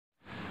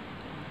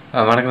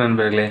வணக்கம்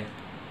நண்பர்களே.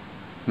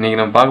 இன்றைக்கி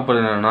நம்ம பார்க்க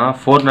போகிறது என்னென்னா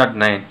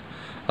 409.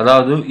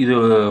 அதாவது இது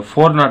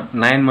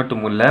 409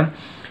 மட்டும் இல்லை,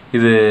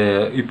 இது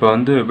இப்போ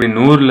வந்து இப்படி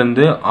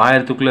 100லேருந்து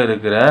 1000க்குள்ளே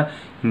இருக்கிற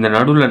இந்த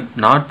நடுவில்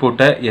நாட்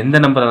போட்ட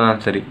எந்த நம்பர்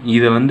இருந்தாலும் சரி,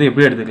 இதை வந்து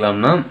எப்படி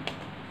எடுத்துக்கலாம்னா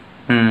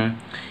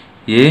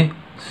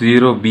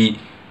A0B.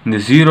 இந்த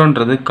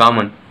 0ன்றது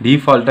காமன்,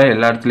 டிஃபால்ட்டாக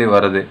எல்லா இடத்துலையும்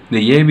வருது.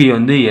 இந்த ஏபி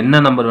வந்து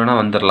என்ன நம்பர்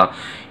வேணால் வந்துடலாம்.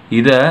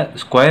 இதை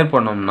ஸ்கொயர்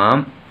பண்ணோம்னா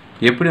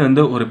எப்படி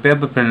வந்து ஒரு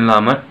பேப்பர் பென்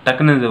இல்லாமல்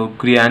டக்குன்னு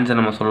இதுக்குரிய ஆன்சர்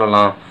நம்ம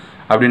சொல்லலாம்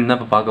அப்படின்னு தான்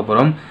இப்போ பார்க்க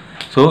போகிறோம்.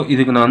 ஸோ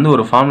இதுக்கு நான் வந்து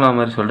ஒரு ஃபார்முலா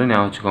மாதிரி சொல்லிட்டு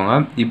ஞாபகம் வச்சுக்கோங்க.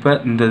 இப்போ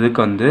இந்த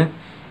இதுக்கு வந்து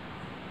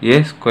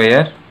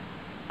A²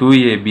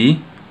 2AB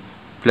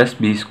 +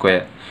 B².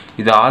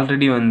 இது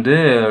ஆல்ரெடி வந்து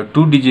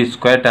 2 டிஜிட்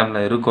ஸ்கொயர்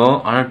டேர்மில் இருக்கும்.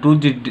 ஆனால் 2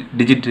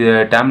 டிஜிட்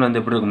டேர்மில் வந்து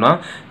எப்படி இருக்கும்னா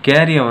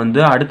கேரியை வந்து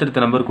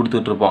அடுத்தடுத்த நம்பர்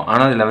கொடுத்துட்ருப்போம்.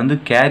 ஆனால் இதில் வந்து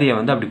கேரியை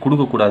வந்து அப்படி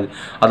கொடுக்கக்கூடாது.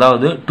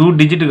 அதாவது 2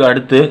 டிஜிட்டுக்கு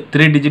அடுத்து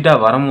 3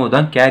 டிஜிட்டாக வரும்போது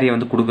தான் கேரியை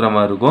வந்து கொடுக்குற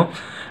மாதிரி இருக்கும்.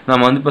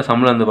 நம்ம வந்து இப்போ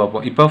சம்பளம் வந்து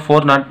பார்ப்போம். இப்போ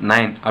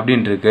 409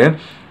 அப்படின்ட்டு இருக்கு.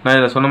 நான்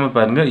இதில் சொன்ன மாதிரி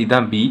பாருங்கள்,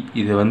 இதுதான் பி,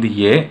 இது வந்து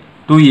ஏ.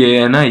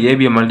 2ஏன்னா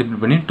ஏபியை மல்டிப்ளை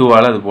பண்ணி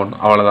 2ஆல் அது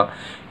போடணும், அவ்வளோதான்.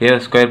 ஏ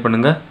ஸ்கொயர்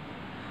பண்ணுங்கள்,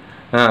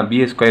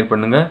 பிஏ ஸ்கொயர்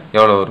பண்ணுங்கள்,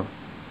 எவ்வளோ வரும்?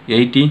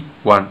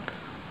 81.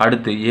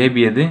 அடுத்து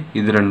ஏபி எது?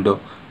 இது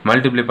ரெண்டும்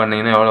மல்டிப்ளை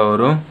பண்ணிங்கன்னா எவ்வளோ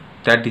வரும்?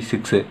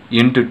 36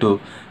 × 2.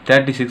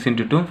 36 ×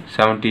 2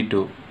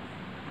 72.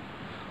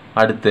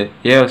 அடுத்து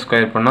ஏ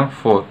ஸ்கொயர் பண்ணால்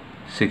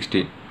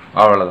 416.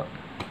 அவ்வளோதான்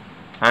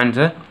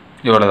ஆன்சர்,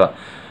 இவ்வளோதான்.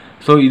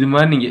 ஸோ இது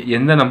மாதிரி நீங்கள்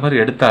எந்த நம்பர்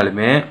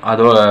எடுத்தாலுமே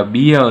அதோட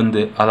பிஏ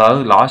வந்து, அதாவது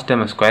லாஸ்ட்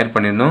டைம் ஸ்கொயர்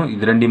பண்ணிடணும்,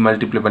 இது ரெண்டையும்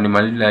மல்டிப்ளை பண்ணி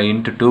 ×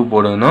 2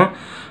 போடணும்.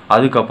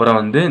 அதுக்கப்புறம்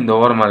வந்து இந்த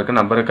ஓரமாக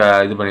இருக்க நம்பரை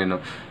இது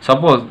பண்ணிடணும்.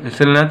 சப்போஸ்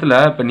சில நேரத்தில்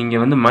இப்போ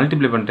நீங்கள் வந்து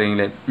மல்டிப்ளை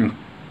பண்ணுறீங்களே,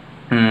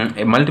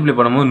 மல்டிப்ளை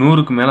பண்ணும்போது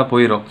 100க்கு மேலே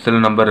போயிடும் சில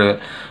நம்பரு.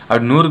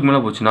 அப்படி 100க்கு மேலே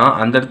போச்சுன்னா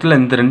அந்த இடத்துல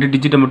இந்த 2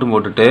 டிஜிட்டை மட்டும்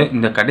போட்டுட்டு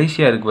இந்த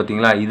கடைசியாக இருக்குது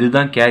பார்த்தீங்களா,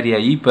 இதுதான் கேரி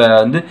ஆகி இப்போ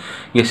வந்து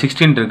இங்கே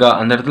 16 இருக்கா,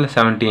 அந்த இடத்துல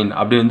 17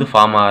 அப்படி வந்து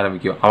ஃபார்ம்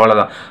ஆரம்பிக்கும்.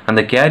 அவ்வளோதான்.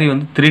 அந்த கேரி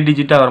வந்து 3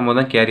 டிஜிட்டாக வரும்போது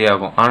தான் கேரி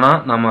ஆகும். ஆனால்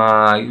நம்ம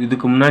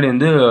இதுக்கு முன்னாடி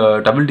வந்து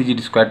டபுள்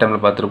டிஜிட் ஸ்கொயர்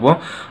டைமில் பார்த்துருப்போம்.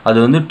 அது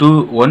வந்து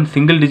 1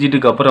 சிங்கிள்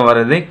டிஜிட்டுக்கு அப்புறம்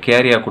வரதே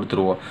கேரியாக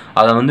கொடுத்துருவோம்.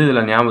 அதை வந்து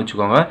இதில் ஞாபகம்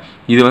வச்சுக்கோங்க.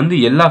 இது வந்து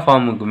எல்லா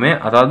ஃபார்முக்குமே,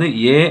 அதாவது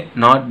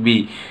A0B,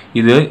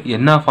 இது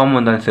என்ன ஃபார்ம்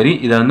வந்தாலும் சரி,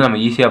 இதை வந்து நம்ம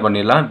ஈஸியாக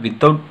பண்ணிடலாம்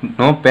வித்தவுட்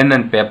நோ பென்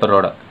அண்ட்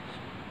பேப்பரோட.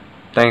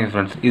 Thank you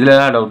friends. இதில்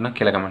ஏதாவது டவுட்னா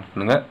கீழே கமெண்ட்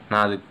பண்ணுங்கள்,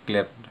 நான் அதுக்கு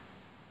கிளியர்